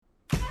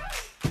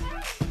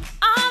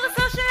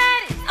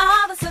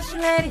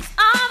social ladies,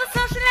 all the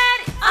social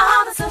ladies,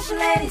 all the social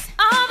ladies,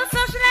 all the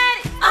social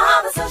ladies,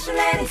 all the social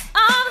ladies,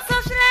 all the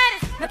social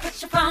ladies. Now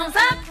put your phones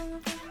up.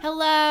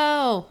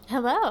 Hello.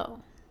 Hello.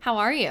 How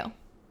are you?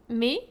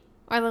 Me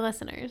or the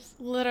listeners?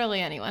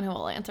 Literally anyone who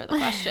will answer the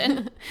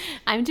question.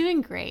 I'm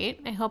doing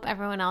great. I hope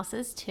everyone else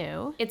is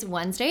too. It's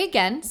Wednesday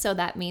again, so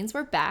that means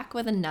we're back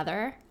with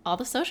another All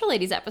the Social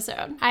Ladies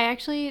episode. I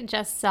actually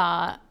just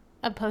saw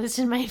a post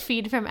in my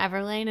feed from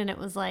Everlane, and it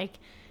was like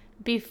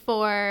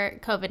before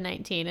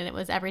COVID-19, and it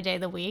was every day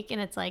of the week, and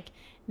it's like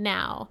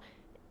now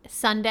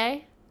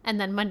Sunday,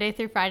 and then Monday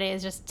through Friday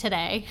is just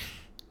today,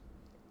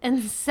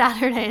 and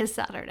Saturday is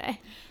Saturday.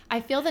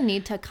 I feel the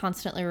need to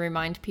constantly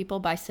remind people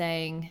by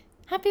saying,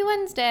 Happy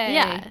Wednesday.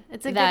 Yeah,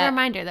 it's a good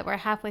reminder that we're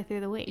halfway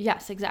through the week.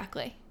 Yes,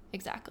 exactly.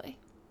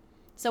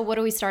 So what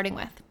are we starting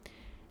with?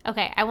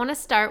 Okay, I want to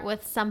start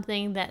with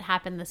something that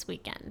happened this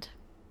weekend.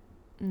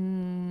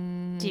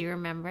 Do you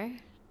remember?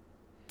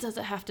 Does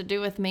it have to do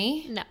with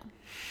me? No.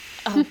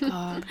 Oh,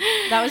 God.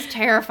 That was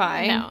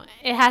terrifying. No,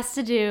 it has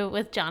to do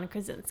with John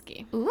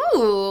Krasinski.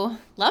 Ooh,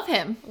 love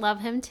him. Love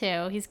him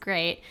too. He's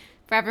great.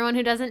 For everyone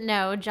who doesn't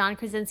know, John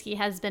Krasinski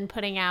has been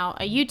putting out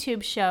a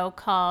YouTube show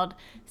called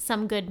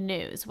Some Good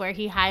News, where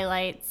he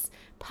highlights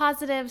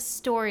positive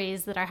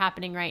stories that are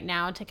happening right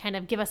now to kind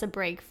of give us a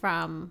break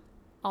from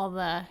all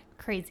the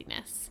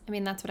craziness. I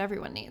mean, that's what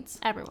everyone needs.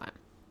 Everyone.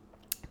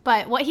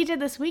 But what he did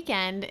this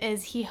weekend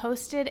is he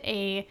hosted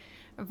a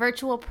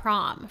virtual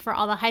prom for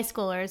all the high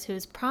schoolers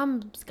whose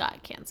proms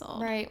got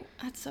canceled. Right.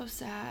 That's so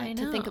sad I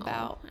to think know.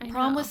 about. I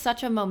Prom know. was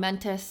such a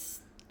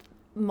momentous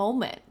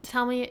moment.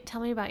 Tell me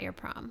about your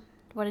prom.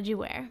 What did you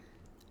wear?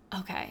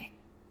 Okay.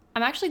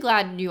 I'm actually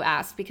glad you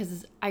asked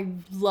because I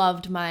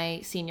loved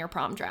my senior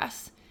prom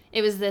dress.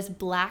 It was this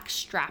black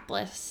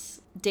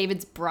strapless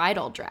David's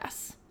bridal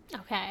dress.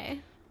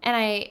 Okay.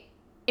 And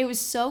it was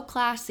so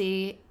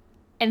classy.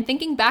 And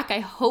thinking back, I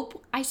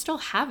hope I still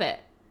have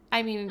it.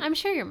 I mean, I'm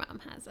sure your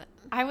mom has it.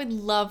 I would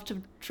love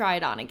to try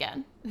it on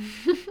again.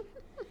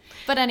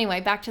 But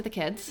anyway, back to the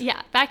kids.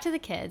 Yeah, back to the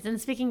kids. And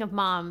speaking of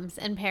moms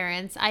and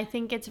parents, I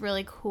think it's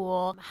really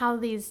cool how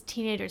these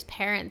teenagers'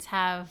 parents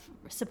have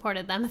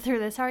supported them through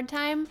this hard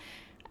time.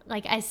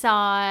 Like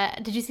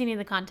did you see any of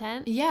the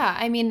content? Yeah,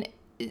 I mean,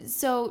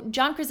 so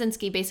John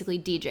Krasinski basically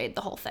DJ'd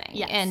the whole thing.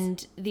 Yes.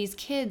 And these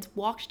kids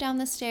walked down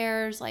the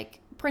stairs like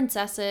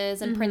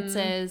princesses and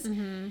princes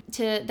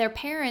to their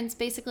parents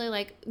basically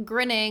like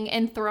grinning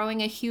and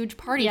throwing a huge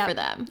party for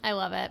them. I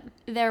love it.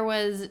 There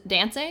was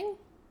dancing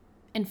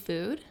and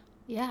food.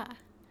 Yeah.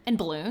 And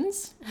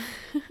balloons.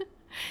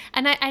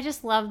 And I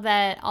just love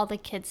that all the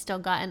kids still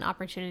got an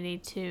opportunity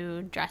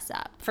to dress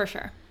up. For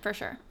sure.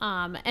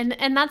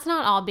 And that's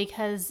not all,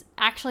 because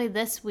actually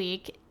this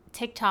week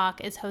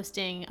TikTok is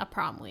hosting a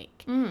prom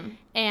week.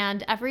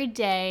 And every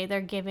day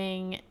they're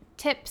giving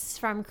tips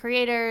from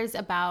creators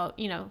about,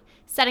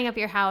 setting up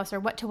your house or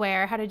what to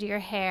wear, how to do your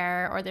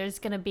hair, or there's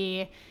going to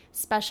be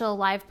special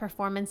live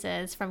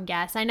performances from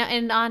guests. I know,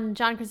 and on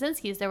John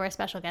Krasinski's there were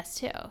special guests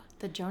too.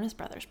 The Jonas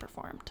Brothers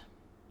performed.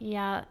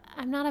 Yeah,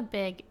 I'm not a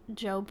big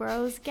Joe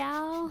Bros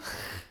gal.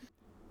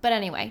 But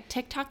anyway,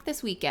 TikTok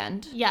this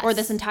weekend. Yes. Or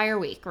this entire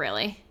week,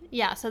 really.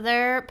 Yeah, so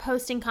they're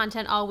posting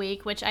content all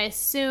week, which I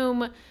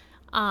assume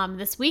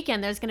this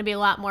weekend there's going to be a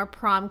lot more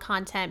prom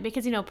content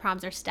because,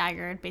 proms are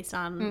staggered based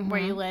on where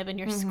you live and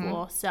your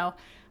school. So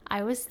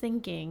I was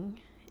thinking,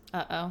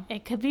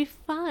 it could be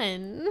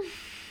fun.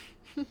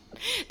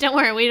 Don't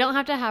worry, we don't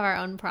have to have our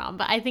own prom,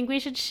 but I think we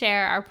should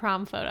share our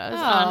prom photos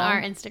on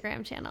our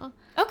Instagram channel.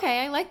 Okay,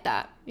 I like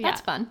that.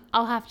 That's fun.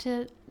 I'll have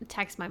to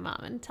text my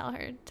mom and tell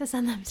her to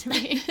send them to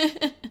me.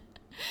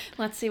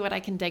 Let's see what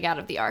I can dig out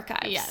of the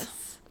archives.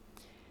 Yes.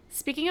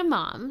 Speaking of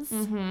moms,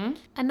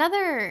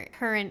 another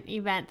current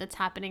event that's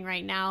happening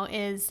right now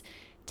is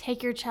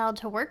Take Your Child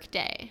to Work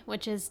Day,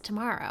 which is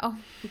tomorrow.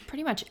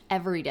 Pretty much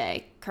every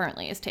day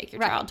currently is Take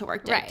Your Child to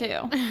Work Day,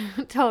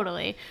 too.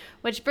 Totally.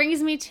 Which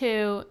brings me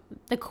to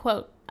the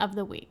quote of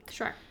the week.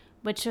 Sure.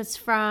 Which was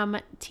from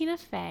Tina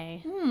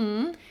Fey.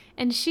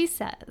 And she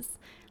says,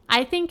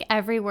 I think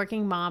every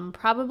working mom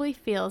probably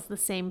feels the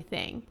same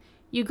thing.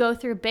 You go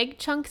through big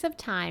chunks of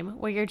time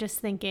where you're just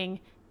thinking,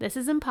 this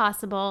is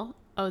impossible.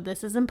 Oh,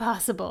 this is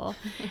impossible.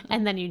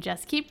 And then you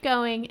just keep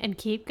going,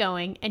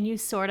 and you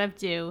sort of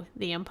do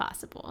the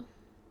impossible.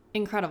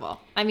 Incredible.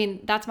 I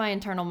mean, that's my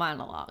internal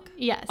monologue.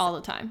 Yes. All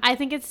the time. I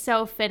think it's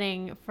so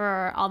fitting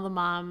for all the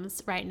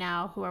moms right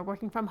now who are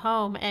working from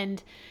home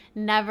and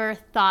never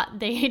thought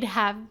they'd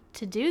have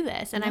to do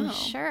this. And I'm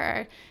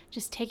sure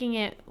just taking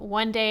it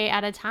one day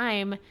at a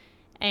time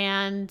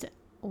and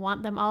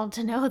want them all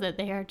to know that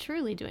they are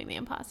truly doing the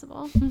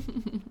impossible.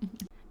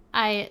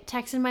 I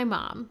texted my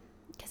mom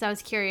because I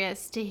was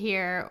curious to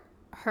hear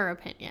her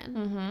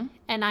opinion.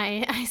 And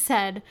I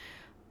said,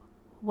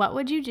 what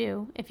would you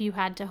do if you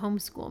had to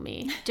homeschool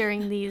me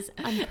during these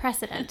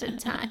unprecedented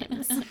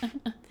times?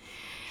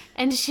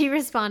 And she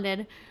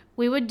responded,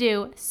 we would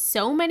do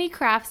so many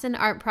crafts and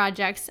art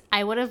projects,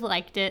 I would have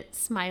liked it,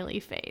 smiley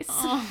face.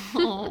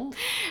 Oh.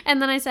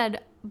 And then I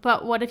said,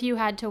 but what if you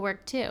had to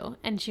work too?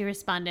 And she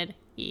responded,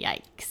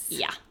 yikes.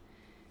 Yeah.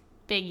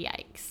 big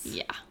yikes.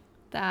 Yeah,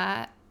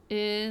 that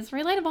is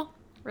relatable.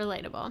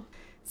 Relatable.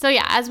 So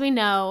yeah, as we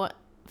know,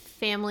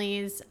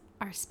 families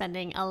are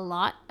spending a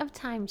lot of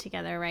time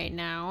together right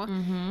now.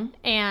 Mm-hmm.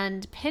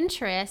 And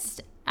Pinterest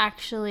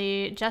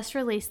actually just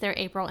released their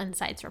April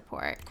Insights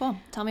report. Cool.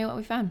 Tell me what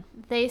we found.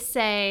 They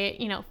say,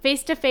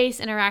 face-to-face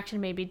interaction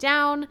may be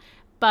down,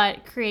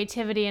 but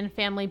creativity and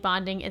family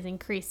bonding is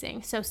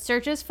increasing. So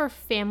searches for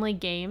family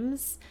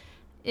games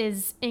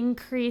is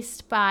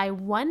increased by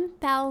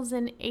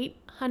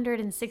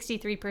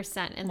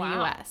 1,863% in the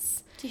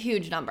US. It's a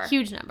huge number.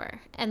 Huge number.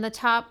 And the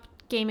top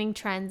gaming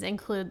trends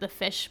include the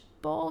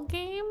fishbowl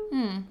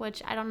game,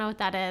 which I don't know what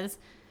that is,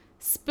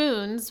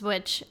 spoons,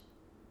 which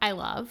I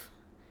love,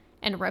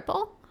 and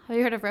Ripple. Have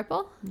you heard of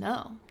Ripple?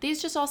 No.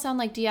 These just all sound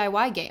like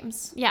DIY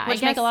games. Yeah,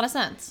 which make a lot of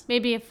sense.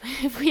 Maybe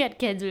if we had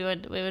kids, we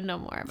would know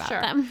more about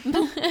them.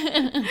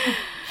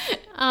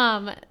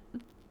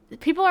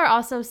 People are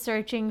also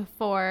searching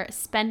for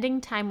spending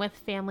time with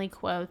family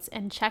quotes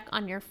and check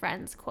on your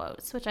friends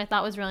quotes, which I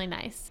thought was really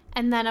nice.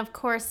 And then, of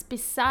course,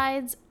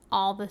 besides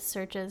all the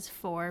searches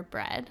for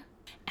bread,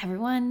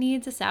 everyone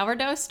needs a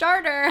sourdough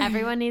starter.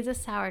 Everyone needs a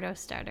sourdough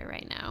starter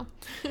right now.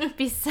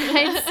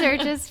 Besides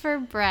searches for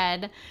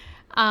bread,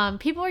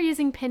 people are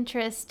using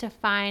Pinterest to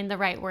find the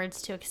right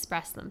words to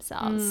express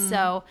themselves.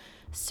 So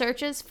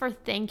searches for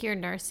thank your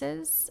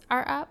nurses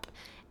are up.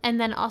 And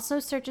then also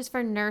searches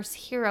for nurse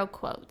hero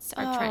quotes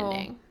are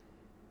trending.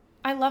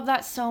 I love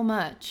that so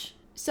much.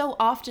 So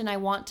often I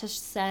want to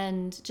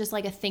send just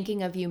like a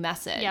thinking of you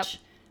message. Yep.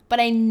 But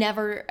I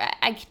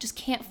just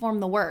can't form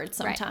the words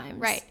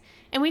sometimes. Right.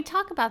 And we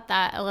talk about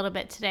that a little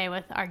bit today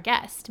with our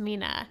guest,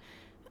 Mina.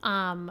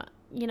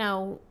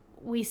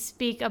 We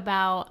speak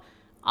about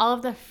all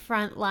of the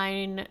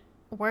frontline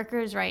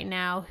workers right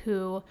now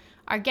who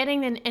are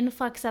getting an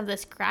influx of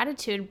this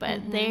gratitude,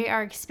 but they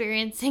are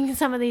experiencing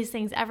some of these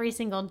things every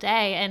single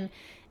day. And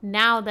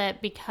now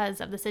that because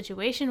of the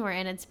situation we're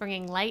in, it's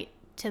bringing light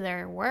to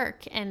their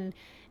work. And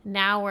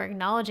now we're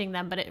acknowledging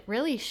them, but it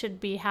really should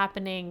be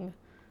happening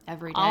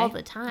every day, all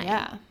the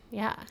time.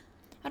 Yeah.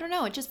 I don't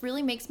know. It just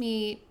really makes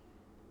me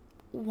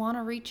want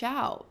to reach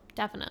out.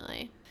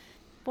 Definitely.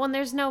 Well, and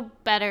there's no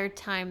better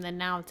time than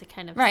now to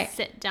kind of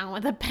sit down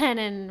with a pen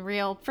and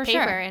real paper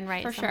and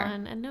write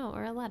someone a note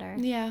or a letter.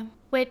 Yeah.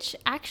 Which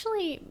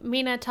actually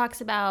Mina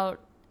talks about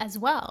as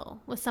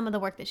well with some of the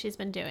work that she's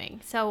been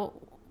doing. So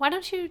why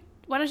don't you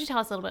tell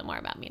us a little bit more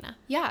about Mina?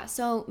 Yeah.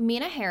 So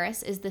Mina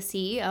Harris is the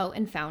CEO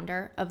and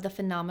founder of the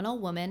Phenomenal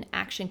Woman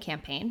Action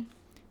Campaign,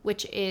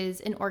 which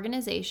is an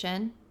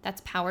organization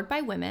that's powered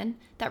by women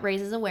that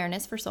raises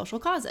awareness for social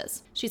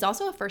causes. She's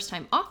also a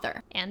first-time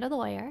author. And a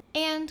lawyer.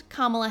 And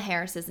Kamala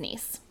Harris's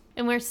niece.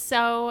 And we're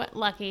so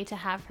lucky to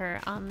have her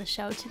on the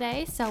show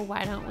today, so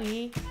why don't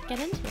we get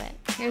into it?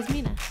 Here's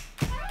Mina.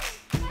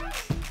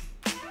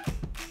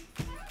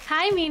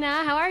 Hi,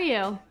 Mina. How are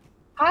you?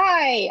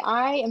 Hi.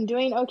 I am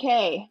doing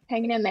okay.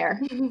 Hanging in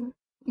there.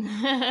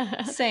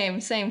 Same.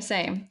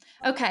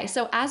 Okay,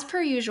 so as per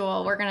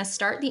usual, we're going to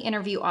start the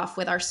interview off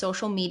with our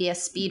social media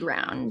speed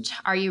round.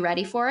 Are you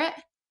ready for it?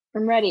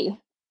 I'm ready.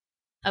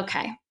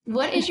 Okay.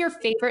 What is your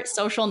favorite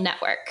social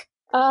network?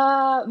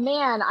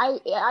 Man,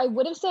 I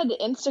would have said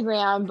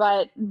Instagram,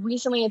 but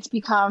recently it's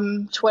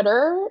become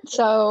Twitter.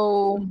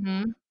 So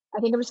I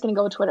think I'm just going to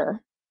go with Twitter.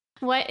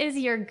 What is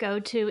your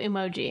go-to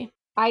emoji?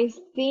 I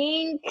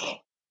think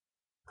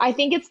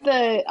it's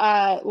the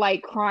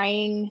like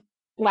crying,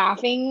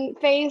 laughing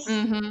face.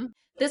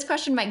 This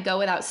question might go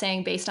without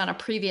saying based on a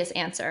previous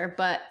answer,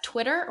 but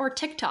Twitter or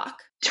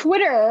TikTok?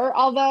 Twitter,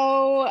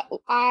 although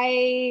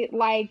I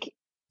like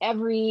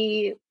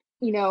every,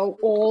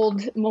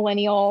 old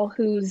millennial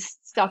who's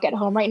stuck at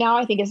home right now,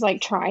 I think is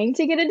like trying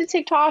to get into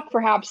TikTok,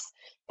 perhaps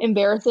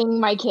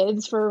embarrassing my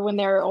kids for when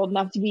they're old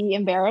enough to be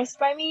embarrassed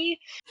by me.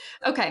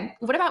 Okay.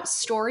 What about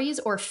stories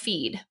or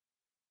feed?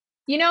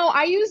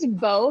 I use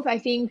both. I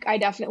think I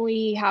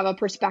definitely have a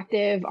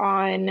perspective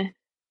on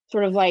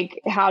sort of like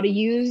how to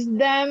use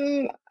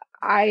them.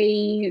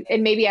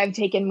 And maybe I've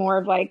taken more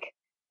of like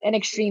an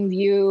extreme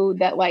view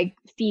that like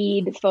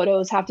feed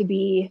photos have to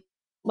be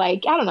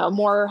like, I don't know,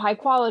 more high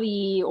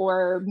quality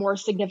or more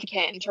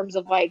significant in terms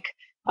of like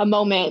a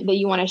moment that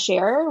you want to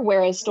share.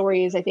 Whereas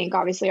stories, I think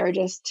obviously are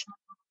just,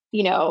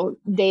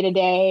 day to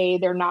day.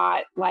 They're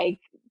not like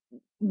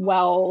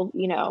well,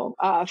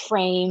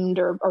 framed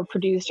or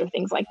produced or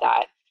things like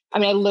that. I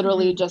mean, I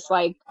literally just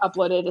like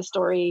uploaded a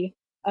story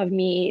of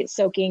me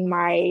soaking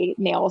my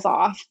nails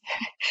off.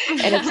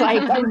 And it's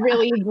like a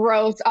really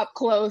gross up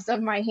close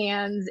of my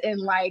hands in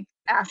like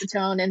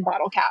acetone and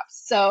bottle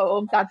caps.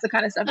 So that's the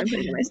kind of stuff I'm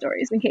putting in my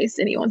stories in case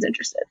anyone's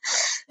interested.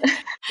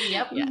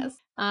 Yep. Yes.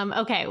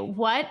 Okay.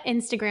 What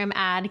Instagram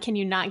ad can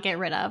you not get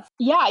rid of?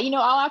 Yeah.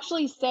 I'll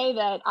actually say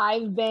that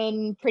I've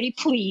been pretty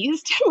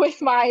pleased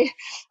with my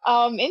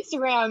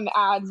Instagram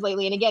ads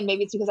lately. And again,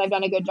 maybe it's because I've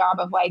done a good job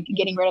of like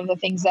getting rid of the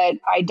things that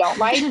I don't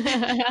like.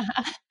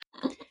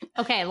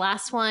 Okay,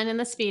 last one in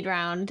the speed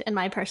round and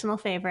my personal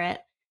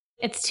favorite.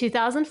 It's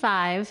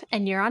 2005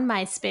 and you're on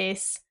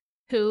MySpace.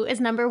 Who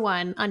is number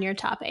one on your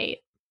top 8?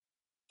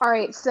 All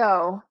right,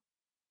 so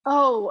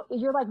Oh,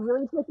 you're like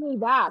really taking me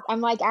back.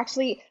 I'm like,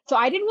 actually, so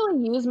I didn't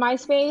really use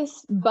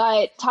MySpace,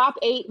 but top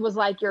eight was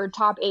like your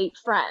top eight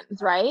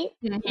friends, right?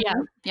 Yeah.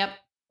 Yep.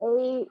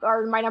 Eight,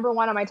 or my number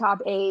one on my top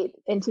eight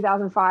in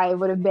 2005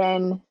 would have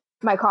been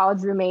my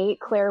college roommate,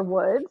 Claire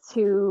Woods,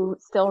 who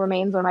still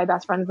remains one of my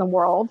best friends in the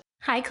world.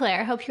 Hi,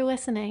 Claire. Hope you're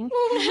listening.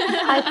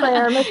 Hi,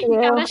 Claire. Miss you.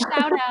 Got a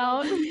shout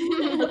out.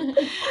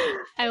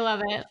 I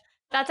love it.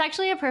 That's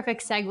actually a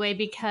perfect segue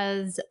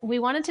because we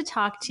wanted to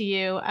talk to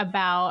you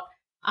about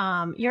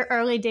your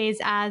early days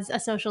as a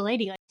social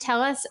lady. Like,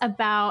 tell us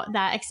about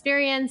that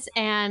experience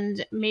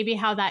and maybe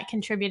how that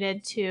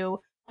contributed to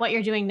what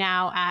you're doing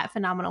now at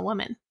Phenomenal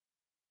Woman.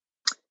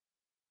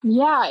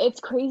 Yeah,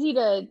 it's crazy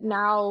to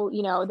now,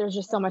 there's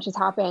just so much has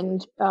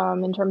happened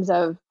in terms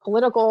of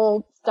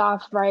political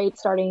stuff, right?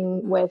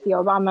 Starting with the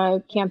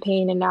Obama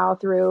campaign and now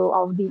through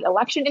all of the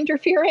election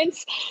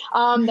interference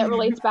that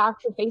relates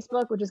back to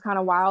Facebook, which is kind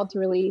of wild to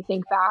really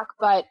think back.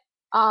 But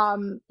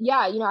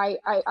yeah,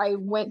 I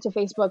went to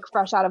Facebook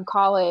fresh out of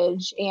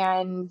college,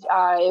 and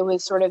it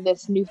was sort of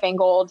this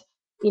newfangled,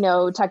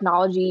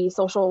 technology,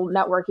 social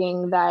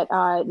networking that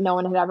no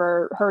one had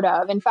ever heard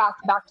of. In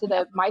fact, back to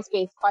the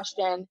MySpace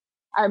question,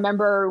 I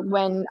remember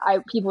when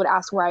people would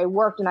ask where I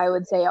worked, and I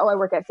would say, "Oh, I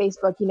work at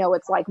Facebook."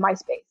 It's like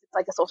MySpace. It's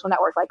like a social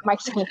network, like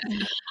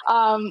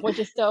MySpace, which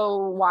is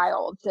so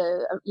wild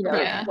to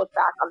look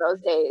back on those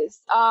days.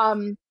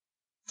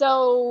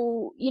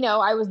 So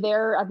I was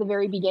there at the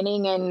very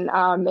beginning, and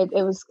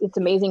it's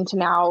amazing to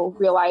now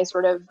realize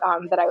sort of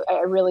that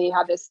I really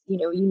had this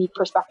unique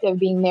perspective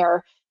being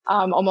there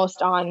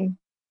almost on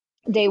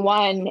day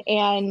one.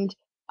 And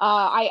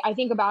I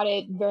think about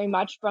it very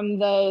much from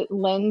the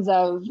lens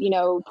of,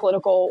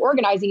 political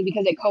organizing,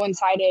 because it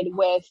coincided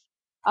with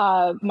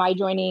my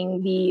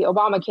joining the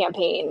Obama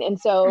campaign. And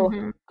so,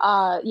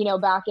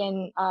 back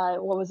in,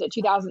 what was it,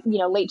 2000,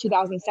 late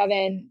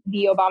 2007,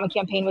 the Obama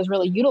campaign was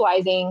really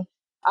utilizing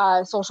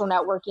social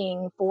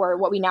networking for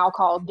what we now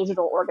call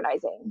digital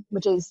organizing,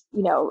 which is,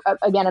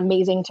 again,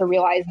 amazing to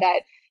realize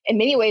that in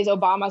many ways,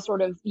 Obama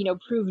sort of,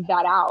 proved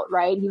that out,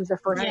 right? He was the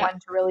first one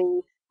to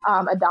really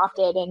adopt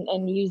it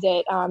and use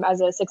it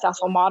as a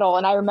successful model.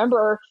 And I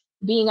remember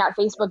being at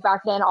Facebook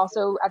back then,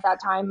 also at that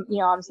time,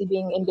 obviously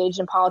being engaged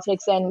in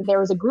politics. And there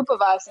was a group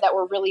of us that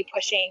were really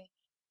pushing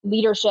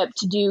leadership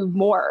to do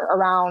more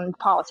around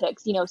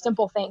politics,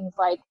 simple things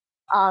like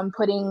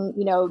putting,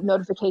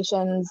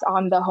 notifications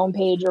on the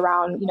homepage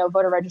around,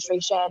 voter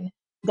registration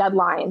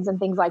deadlines and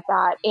things like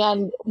that.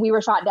 And we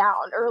were shot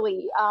down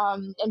early.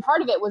 And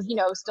part of it was,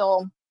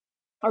 still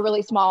a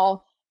really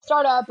small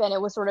startup, and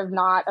it was sort of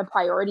not a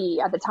priority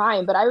at the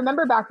time. But I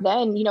remember back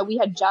then, we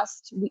had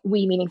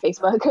we meaning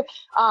Facebook,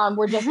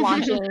 we're just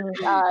launching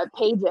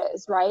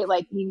pages, right?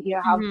 Like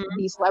have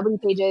these celebrity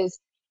pages.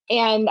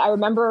 And I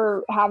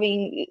remember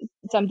having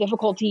some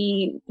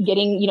difficulty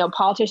getting,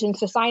 politicians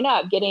to sign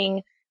up,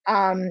 getting,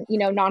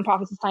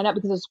 nonprofits to sign up,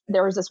 because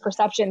there was this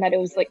perception that it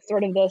was like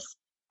sort of this,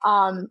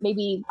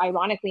 maybe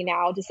ironically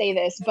now to say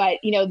this, but,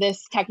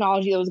 this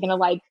technology that was going to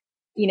like,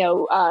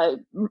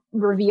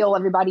 reveal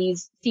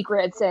everybody's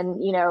secrets and,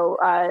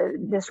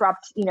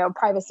 disrupt,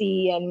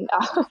 privacy and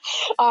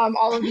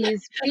all of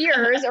these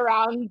fears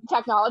around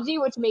technology,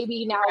 which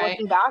maybe now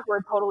looking back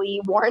were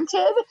totally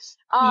warranted.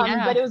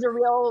 But it was a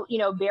real,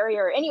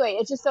 barrier. Anyway,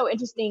 it's just so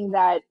interesting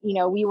that,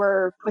 we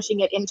were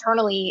pushing it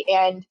internally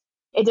and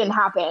it didn't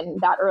happen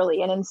that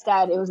early. And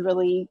instead it was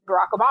really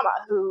Barack Obama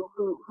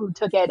who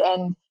took it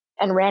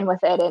and ran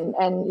with it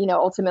and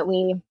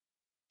ultimately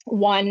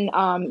won, in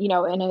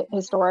a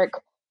historic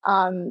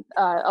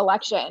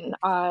election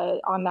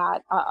on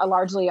that,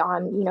 largely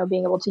on,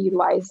 being able to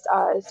utilize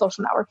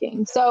social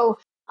networking. So,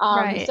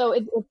 so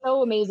it's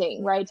so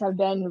amazing, right, to have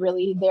been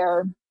really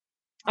there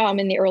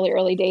in the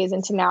early days,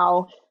 and to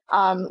now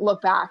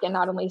look back and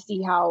not only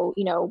see how,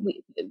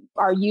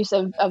 our use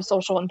of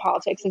social and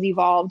politics has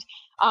evolved,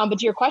 but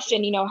to your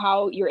question,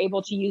 how you're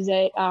able to use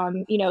it,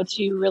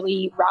 to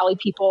really rally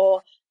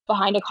people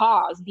behind a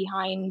cause,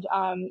 behind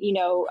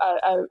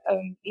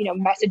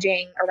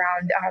messaging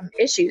around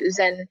issues,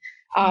 and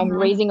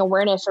raising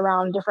awareness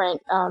around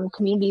different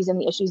communities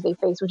and the issues they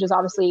face, which is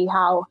obviously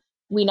how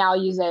we now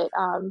use it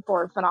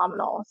for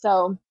Phenomenal.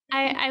 So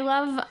I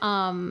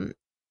love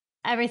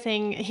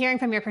everything, hearing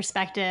from your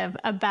perspective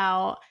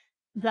about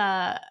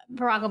the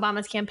Barack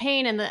Obama's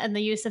campaign and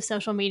the use of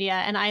social media.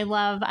 And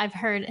I've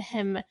heard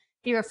him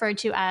be referred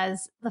to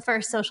as the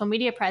first social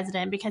media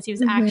president, because he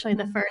was actually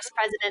the first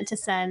president to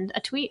send a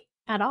tweet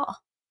at all.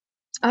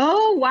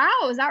 Oh,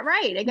 wow. Is that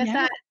right? I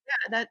guess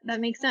that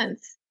makes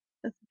sense.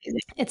 That's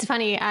amazing. It's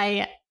funny.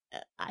 I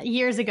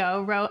years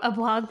ago wrote a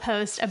blog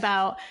post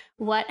about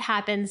what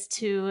happens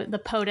to the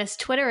POTUS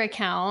Twitter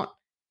account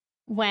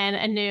when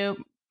a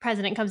new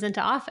president comes into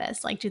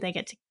office. Like, do they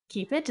get to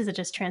keep it? Does it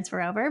just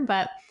transfer over?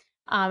 But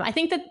I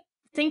think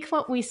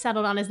what we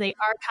settled on is they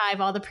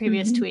archive all the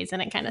previous tweets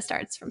and it kind of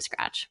starts from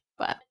scratch.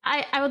 But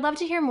I would love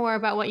to hear more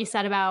about what you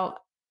said about,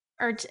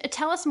 or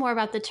tell us more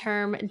about the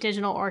term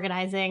digital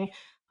organizing.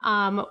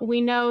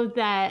 We know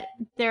that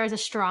there is a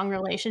strong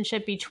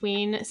relationship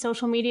between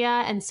social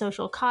media and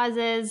social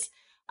causes.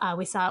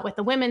 We saw it with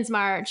the Women's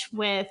March,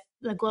 with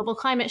the global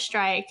climate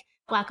strike,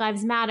 Black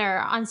Lives Matter.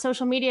 On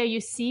social media,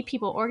 you see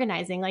people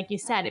organizing, like you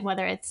said,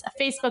 whether it's a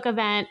Facebook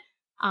event,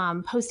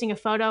 posting a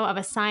photo of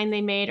a sign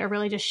they made, or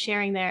really just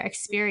sharing their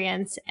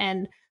experience.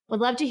 And would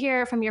love to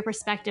hear from your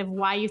perspective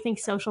why you think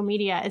social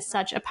media is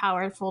such a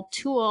powerful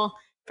tool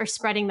for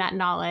spreading that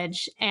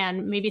knowledge,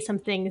 and maybe some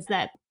things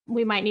that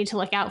we might need to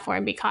look out for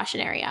and be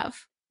cautionary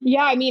of.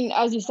 Yeah, I mean,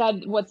 as you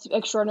said, what's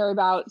extraordinary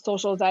about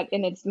social is that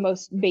in its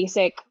most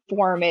basic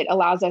form, it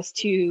allows us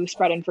to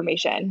spread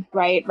information,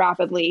 right,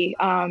 rapidly,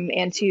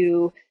 and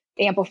to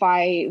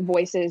amplify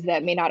voices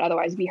that may not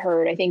otherwise be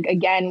heard. I think,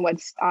 again,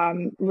 what's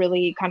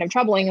really kind of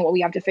troubling and what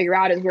we have to figure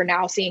out is we're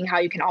now seeing how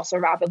you can also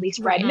rapidly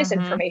spread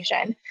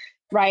misinformation,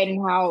 right, and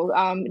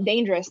how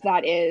dangerous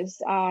that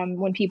is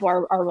when people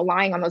are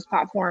relying on those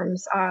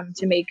platforms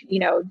to make,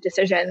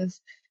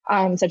 decisions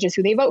such as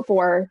who they vote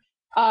for.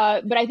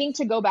 But I think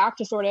to go back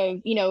to sort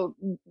of,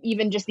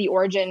 even just the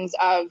origins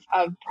of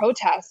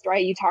protest,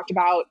 right? You talked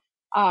about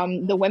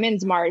the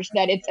Women's March,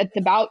 that it's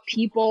about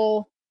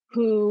people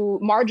who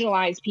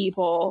marginalize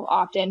people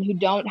often who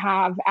don't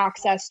have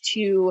access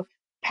to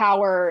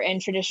power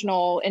and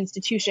traditional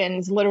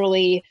institutions,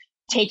 literally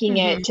taking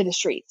it to the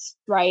streets,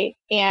 right?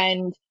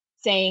 And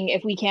saying,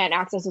 if we can't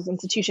access those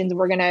institutions,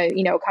 we're going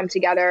to, come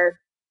together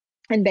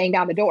and bang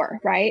down the door,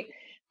 right?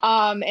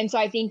 And so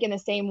I think in the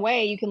same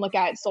way, you can look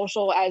at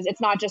social as it's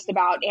not just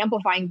about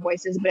amplifying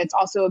voices, but it's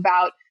also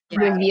about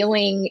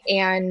revealing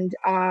and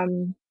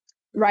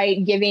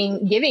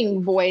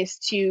giving voice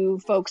to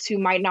folks who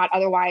might not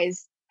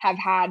otherwise have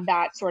had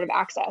that sort of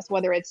access,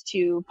 whether it's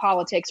to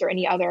politics or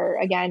any other,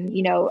 again,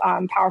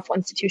 powerful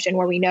institution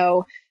where we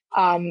know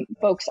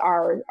folks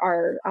there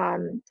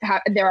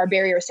are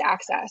barriers to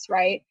access,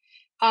 right?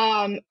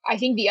 I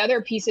think the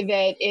other piece of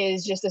it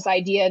is just this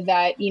idea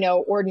that,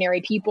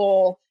 ordinary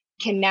people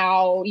can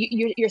now,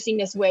 you're seeing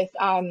this with,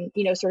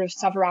 sort of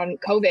stuff around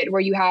COVID,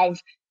 where you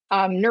have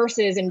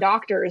nurses and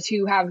doctors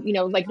who have,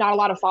 not a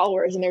lot of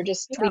followers, and they're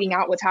just tweeting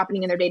out what's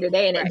happening in their day to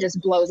day, and it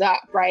just blows up,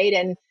 right?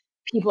 And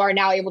people are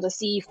now able to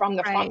see from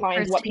the front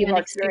lines what people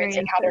are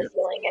experiencing, how they're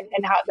feeling,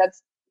 and how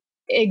that's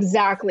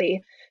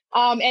exactly.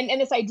 And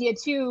this idea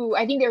too,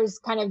 I think there's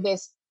kind of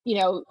this,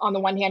 on the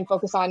one hand,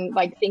 focus on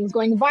like things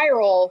going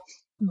viral,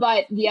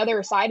 but the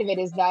other side of it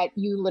is that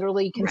you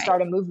literally can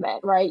start a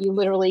movement, right? You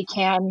literally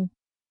can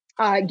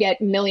get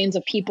millions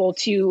of people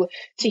to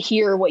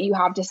hear what you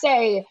have to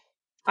say.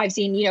 I've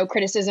seen,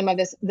 criticism of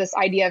this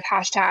idea of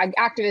hashtag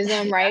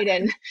activism, right?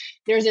 And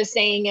there's this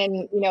saying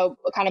in,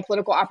 kind of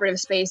political operative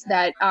space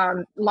that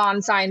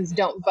lawn signs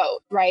don't vote,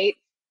 right?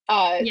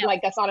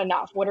 Like that's not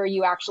enough. What are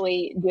you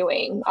actually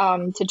doing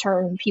to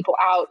turn people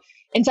out?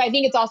 And so I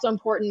think it's also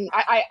important.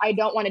 I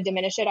don't want to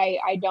diminish it.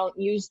 I don't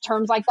use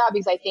terms like that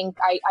because I think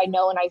I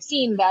know and I've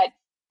seen that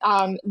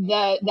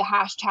the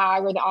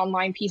hashtag or the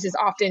online piece is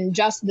often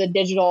just the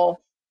digital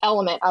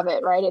element of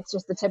it, right? It's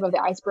just the tip of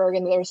the iceberg,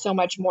 and there's so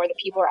much more that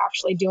people are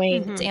actually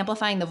doing. It's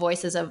amplifying the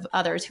voices of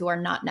others who are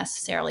not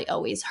necessarily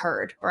always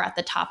heard or at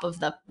the top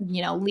of the,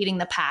 leading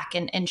the pack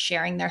and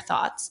sharing their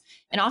thoughts.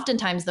 And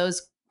oftentimes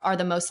those are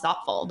the most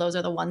thoughtful. Those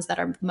are the ones that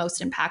are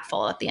most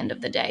impactful at the end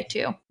of the day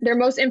too. They're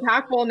most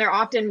impactful, and they're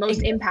often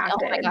most impacted,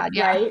 oh my God,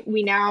 yeah. Right?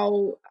 We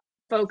now,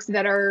 folks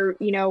that are,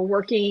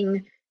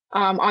 working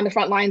on the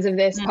front lines of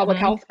this public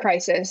health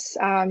crisis,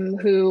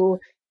 who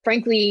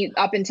frankly,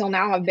 up until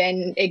now have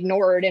been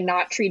ignored and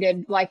not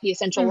treated like the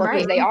essential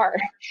workers they are.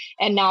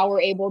 And now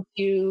we're able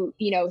to,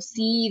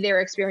 see their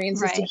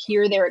experiences, to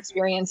hear their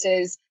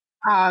experiences,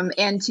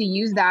 and to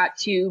use that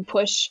to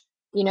push,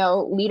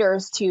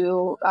 leaders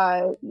to,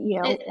 help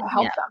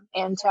them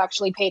and to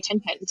actually pay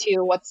attention to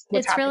what's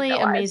it's happening. It's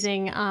really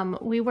amazing.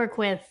 We work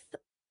with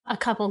a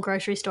couple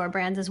grocery store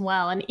brands as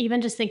well. And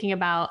even just thinking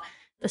about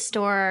the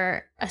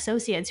store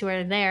associates who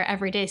are there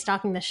every day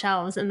stocking the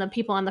shelves, and the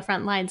people on the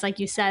front lines, like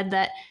you said,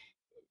 that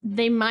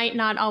they might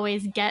not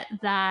always get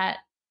that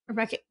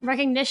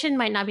recognition,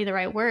 might not be the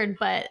right word,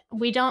 but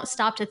we don't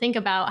stop to think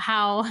about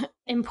how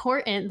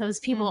important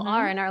those people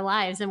are in our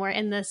lives. And we're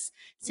in this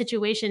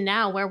situation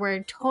now where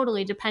we're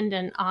totally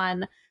dependent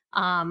on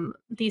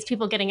these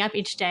people getting up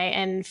each day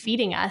and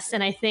feeding us.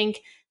 And I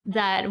think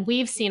that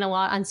we've seen a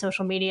lot on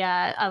social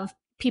media of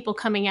people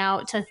coming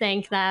out to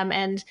thank them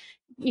and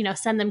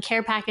send them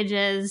care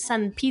packages,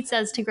 send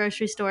pizzas to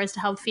grocery stores to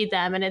help feed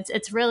them. And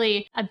it's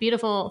really a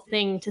beautiful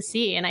thing to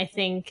see. And I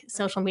think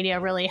social media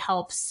really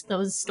helps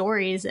those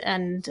stories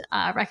and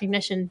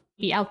recognition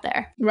be out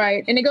there.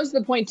 Right. And it goes to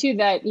the point too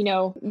that,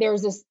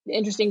 there's this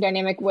interesting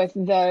dynamic with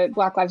the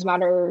Black Lives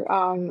Matter,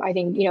 I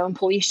think, in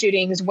police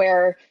shootings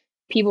where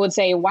people would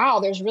say, wow,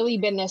 there's really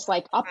been this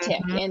like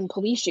uptick in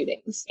police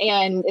shootings.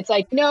 And it's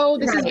like, no,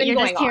 this has been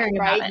going on,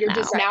 right? You're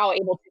just now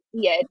able to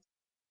see it.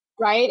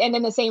 Right. And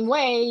in the same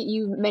way,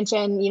 you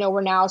mentioned,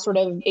 we're now sort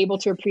of able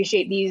to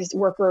appreciate these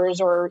workers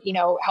or,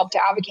 help to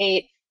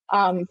advocate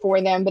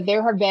for them. But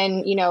there have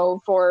been,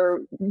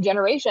 for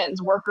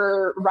generations,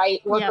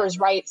 workers'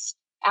 rights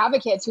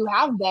advocates who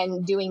have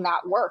been doing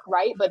that work,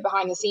 right? But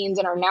behind the scenes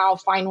and are now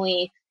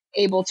finally,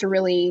 able to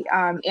really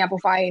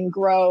amplify and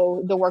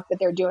grow the work that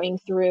they're doing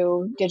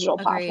through digital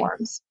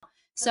platforms.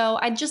 So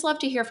I'd just love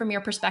to hear from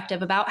your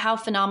perspective about how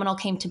Phenomenal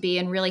came to be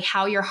and really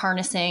how you're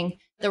harnessing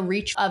the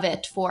reach of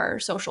it for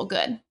social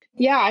good.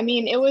 Yeah, I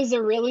mean, it was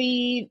a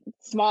really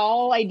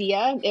small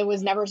idea. It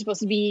was never supposed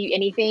to be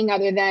anything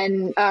other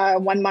than a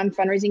 1 month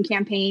fundraising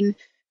campaign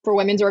for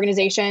women's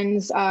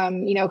organizations.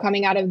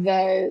 Coming out of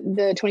the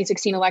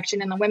 2016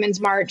 election and the Women's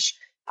March,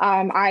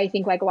 I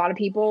think like a lot of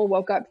people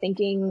woke up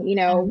thinking,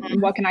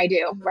 what can I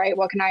do, right?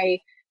 What can I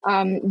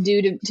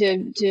do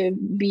to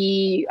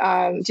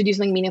do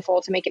something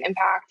meaningful, to make an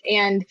impact?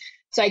 And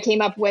so I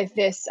came up with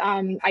this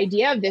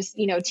idea of this,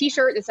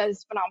 T-shirt that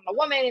says "Phenomenal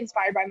Woman,"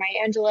 inspired by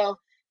Maya Angelou.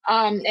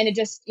 And it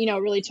just,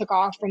 really took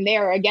off from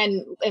there.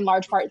 Again, in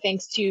large part,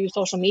 thanks to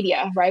social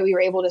media, right? We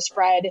were able to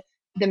spread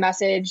the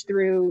message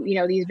through,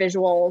 these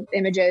visual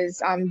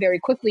images very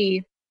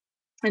quickly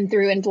and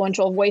through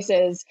influential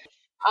voices.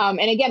 And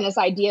again, this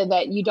idea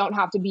that you don't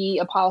have to be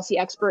a policy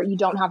expert, you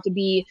don't have to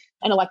be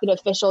an elected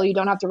official, you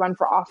don't have to run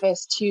for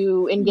office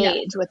to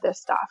engage with this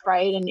stuff,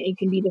 right? And you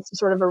can be just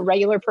sort of a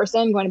regular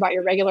person going about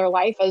your regular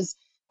life, as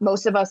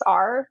most of us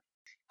are.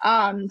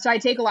 So I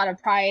take a lot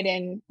of pride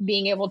in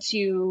being able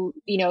to,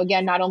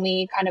 again, not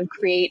only kind of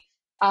create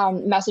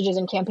messages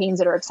and campaigns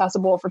that are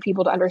accessible for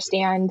people to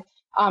understand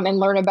and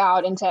learn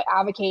about and to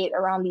advocate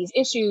around these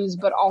issues,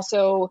 but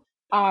also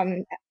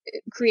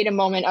create a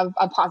moment of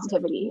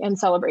positivity and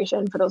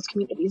celebration for those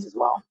communities as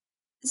well.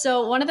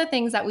 So one of the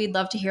things that we'd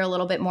love to hear a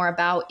little bit more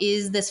about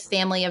is this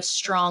family of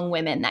strong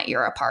women that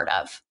you're a part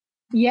of.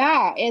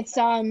 Yeah, it's,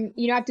 I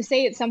have to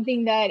say it's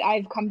something that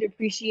I've come to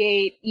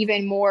appreciate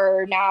even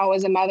more now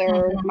as a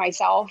mother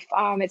myself.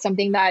 It's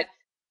something that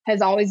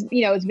has always,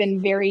 it's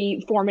been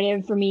very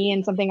formative for me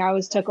and something I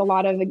always took a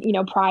lot of,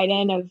 pride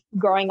in, of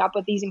growing up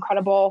with these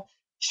incredible,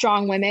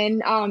 strong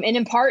women. And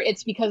in part,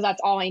 it's because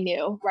that's all I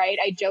knew, right?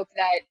 I joke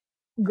that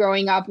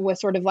growing up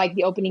was sort of like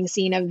the opening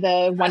scene of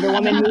the Wonder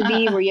Woman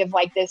movie, where you have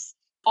like this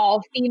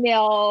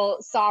all-female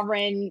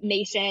sovereign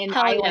nation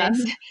island,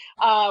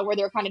 where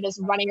they're kind of just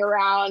running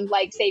around,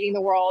 like saving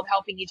the world,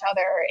 helping each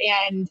other.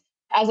 And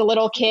as a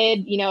little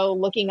kid,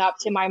 looking up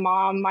to my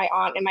mom, my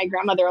aunt, and my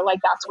grandmother, like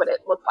that's what it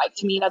looked like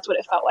to me. That's what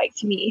it felt like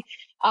to me.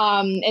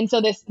 And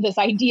so this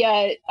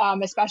idea,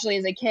 especially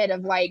as a kid,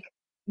 of like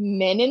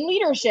men in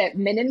leadership,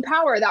 men in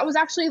power, that was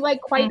actually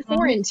like quite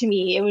foreign to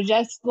me. It was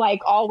just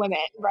like all women,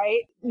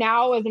 right?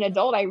 Now as an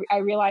adult, I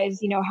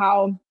realize,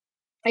 how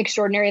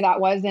extraordinary that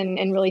was,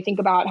 and really think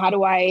about how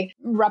do I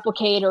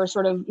replicate or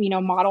sort of,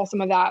 model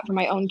some of that for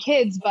my own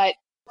kids. But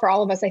for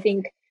all of us, I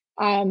think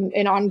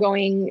an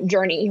ongoing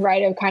journey,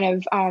 right, of kind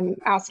of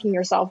asking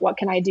yourself, what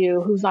can I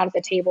do? Who's not at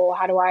the table?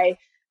 How do I,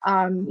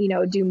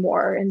 do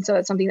more? And so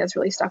it's something that's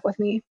really stuck with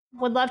me.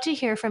 Would love to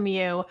hear from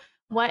you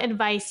what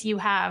advice you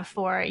have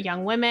for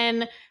young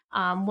women.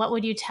 What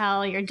would you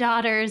tell your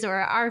daughters or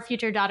our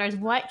future daughters?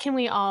 What can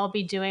we all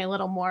be doing a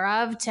little more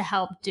of to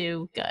help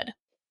do good?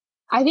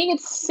 I think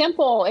it's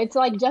simple. It's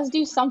like, just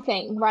do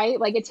something, right?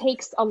 Like it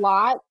takes a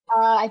lot.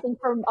 I think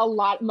for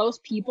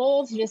most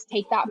people to just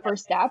take that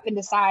first step and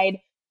decide,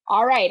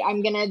 all right,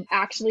 I'm going to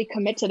actually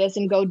commit to this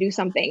and go do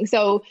something.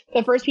 So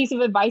the first piece of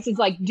advice is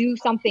like, do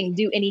something,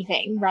 do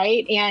anything,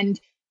 right? And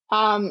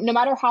no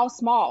matter how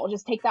small,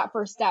 just take that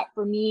first step.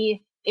 For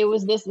me, it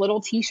was this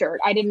little T-shirt.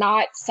 I did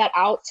not set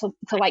out to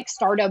like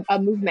start a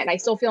movement. I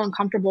still feel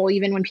uncomfortable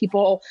even when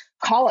people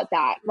call it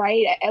that,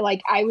 right?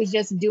 I was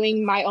just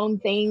doing my own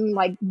thing,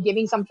 like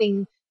giving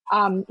something,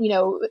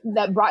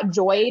 that brought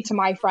joy to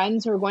my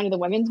friends who were going to the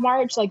Women's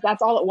March. Like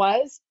that's all it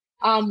was,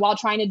 while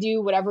trying to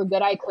do whatever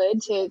good I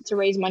could to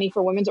raise money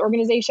for women's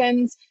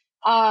organizations.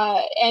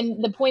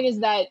 And the point is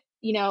that,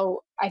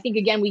 I think,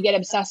 again, we get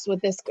obsessed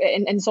with this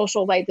and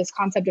social, like this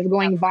concept of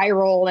going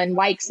viral and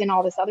likes and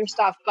all this other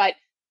stuff. But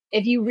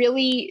if you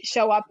really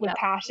show up with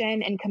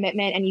passion and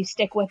commitment and you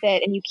stick with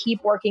it and you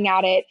keep working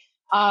at it,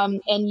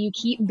 and you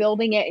keep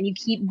building it and you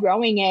keep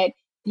growing it,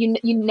 you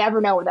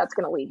never know where that's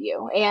going to lead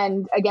you.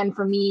 And again,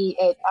 for me,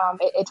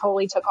 it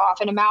totally took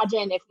off. And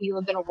imagine if we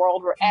lived in a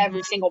world where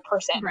every single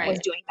person was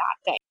doing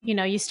that thing.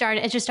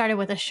 It just started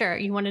with a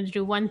shirt. You wanted to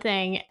do one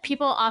thing.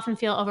 People often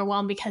feel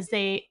overwhelmed because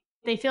they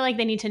feel like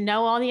they need to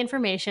know all the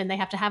information. They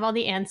have to have all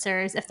the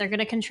answers. If they're going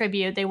to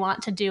contribute, they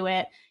want to do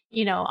it,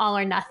 all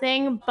or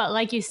nothing. But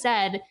like you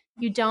said,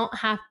 you don't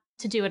have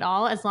to do it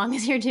all as long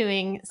as you're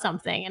doing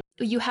something.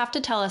 You have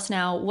to tell us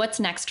now, what's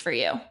next for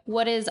you?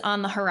 What is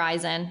on the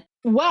horizon?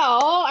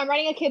 Well, I'm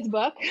writing a kid's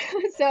book.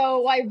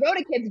 I wrote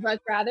a kid's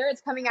book, rather.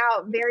 It's coming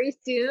out very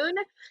soon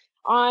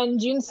on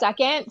June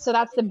 2nd. So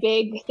that's the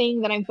big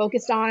thing that I'm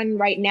focused on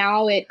right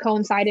now. It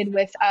coincided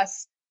with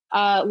us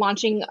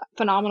launching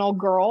Phenomenal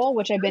Girl,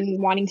 which I've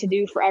been wanting to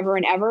do forever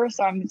and ever.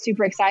 So I'm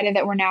super excited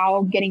that we're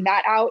now getting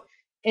that out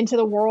into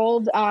the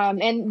world.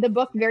 And the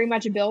book very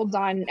much builds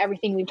on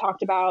everything we've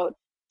talked about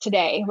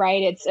today,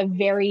 right? It's a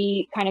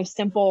very kind of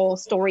simple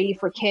story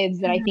for kids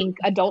that I think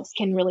adults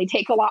can really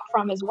take a lot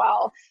from as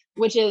well,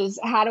 which is,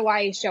 how do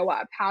I show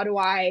up? How do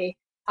I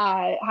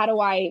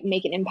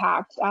make an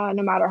impact,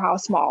 no matter how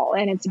small?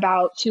 And it's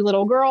about two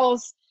little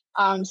girls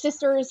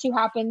sisters who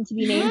happen to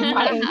be named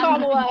Maya and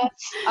Kamala.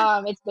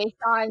 It's based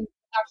on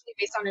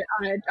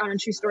a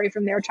true story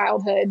from their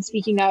childhood.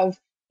 Speaking of,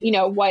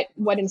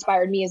 what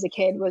inspired me as a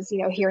kid was,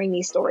 hearing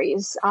these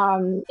stories.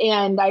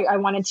 And I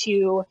wanted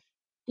to,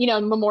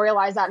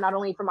 memorialize that not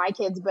only for my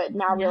kids, but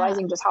now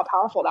realizing just how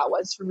powerful that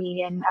was for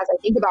me. And as I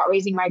think about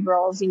raising my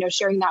girls,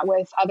 sharing that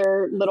with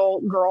other little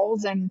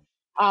girls and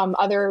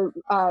other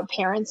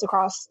parents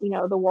across,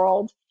 the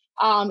world.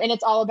 And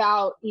it's all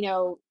about,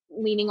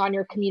 leaning on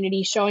your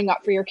community, showing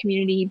up for your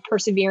community,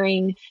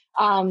 persevering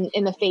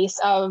in the face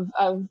of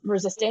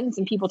resistance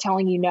and people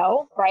telling you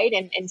no, right?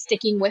 And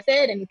sticking with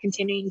it and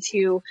continuing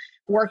to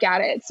work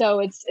at it. So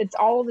it's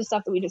all of the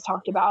stuff that we just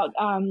talked about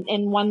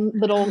in one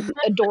little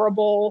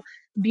adorable,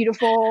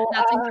 beautiful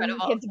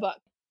kids book.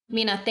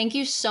 Mina, thank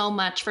you so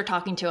much for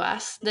talking to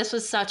us. This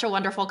was such a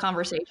wonderful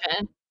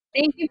conversation.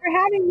 Thank you for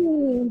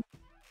having me.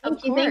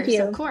 Thank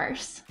you. Of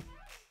course.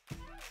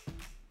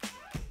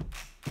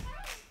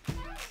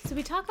 So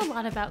we talk a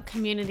lot about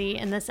community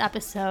in this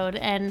episode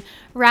and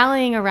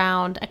rallying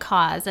around a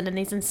cause and in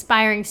these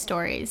inspiring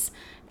stories.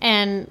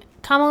 And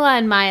Kamala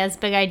and Maya's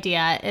big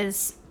idea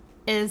is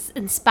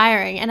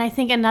inspiring. And I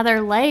think another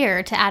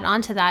layer to add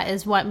on to that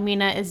is what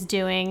Mina is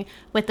doing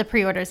with the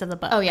pre-orders of the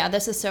book. Oh yeah,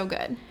 this is so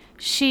good.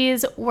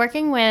 She's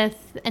working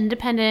with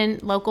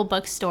independent local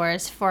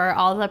bookstores for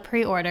all the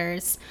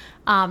pre-orders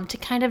to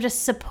kind of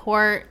just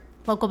support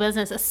local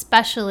business,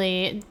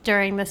 especially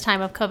during this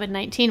time of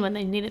COVID-19 when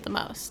they need it the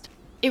most.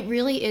 It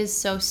really is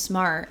so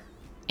smart,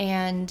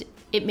 and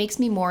it makes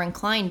me more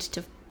inclined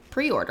to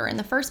pre-order in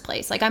the first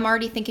place. Like, I'm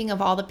already thinking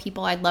of all the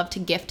people I'd love to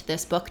gift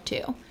this book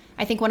to.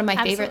 I think one of my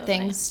favorite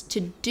things to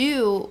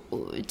do,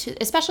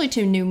 especially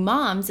to new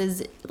moms,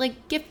 is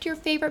like gift your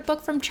favorite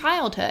book from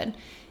childhood.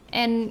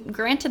 And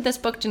granted, this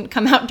book didn't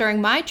come out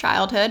during my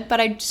childhood, but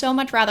I'd so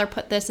much rather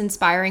put this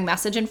inspiring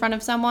message in front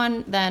of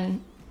someone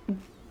than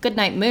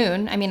Goodnight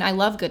Moon. I mean, I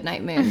love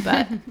Goodnight Moon,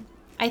 but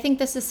I think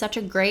this is such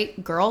a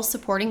great girls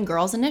supporting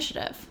girls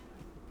initiative.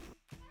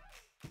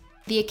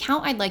 The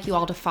account I'd like you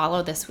all to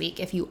follow this week,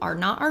 if you are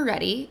not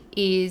already,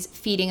 is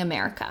Feeding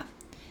America.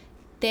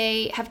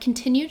 They have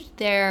continued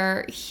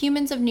their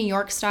Humans of New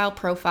York style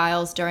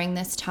profiles during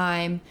this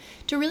time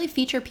to really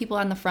feature people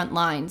on the front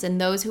lines and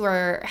those who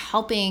are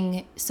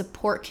helping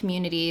support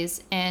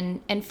communities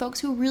and folks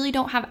who really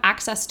don't have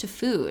access to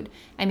food.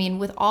 I mean,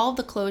 with all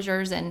the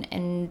closures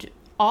and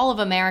all of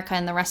America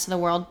and the rest of the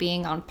world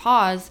being on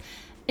pause,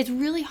 it's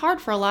really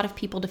hard for a lot of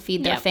people to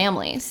feed their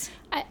families.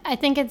 I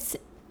think it's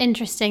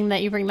interesting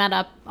that you bring that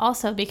up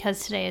also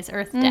because today is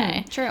Earth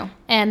Day. True.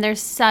 And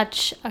there's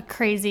such a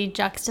crazy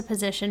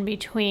juxtaposition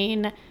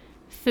between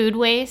food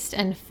waste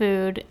and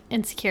food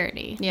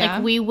insecurity. Yeah.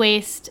 Like, we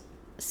waste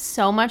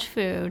so much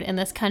food in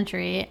this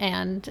country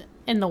and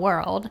in the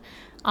world.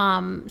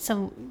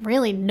 So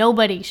really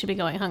nobody should be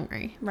going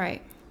hungry.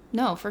 Right.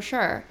 No, for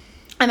sure.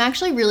 I'm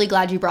actually really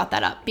glad you brought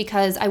that up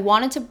because I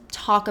wanted to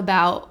talk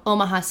about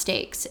Omaha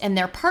Steaks and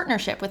their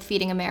partnership with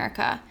Feeding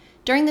America.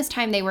 During this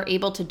time, they were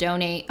able to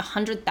donate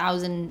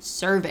 100,000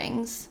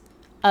 servings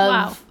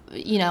of,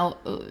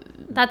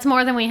 That's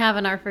more than we have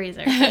in our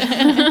freezer.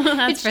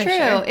 That's it's true.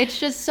 Sure. It's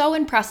just so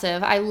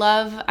impressive. I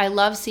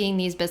love seeing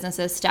these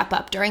businesses step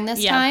up during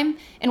this time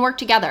and work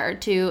together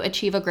to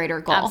achieve a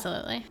greater goal.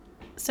 Absolutely.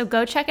 So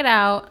go check it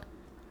out.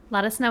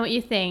 Let us know what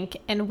you think,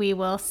 and we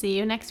will see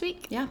you next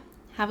week. Yeah.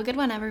 Have a good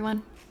one,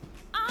 everyone.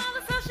 All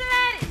the social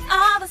ladies,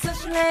 all the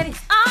social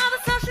ladies, all the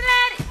social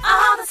ladies,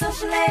 all the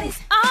social ladies,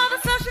 all the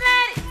social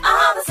ladies,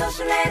 all the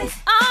social ladies,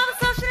 all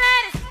the social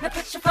ladies. Now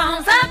put your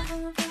phones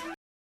up.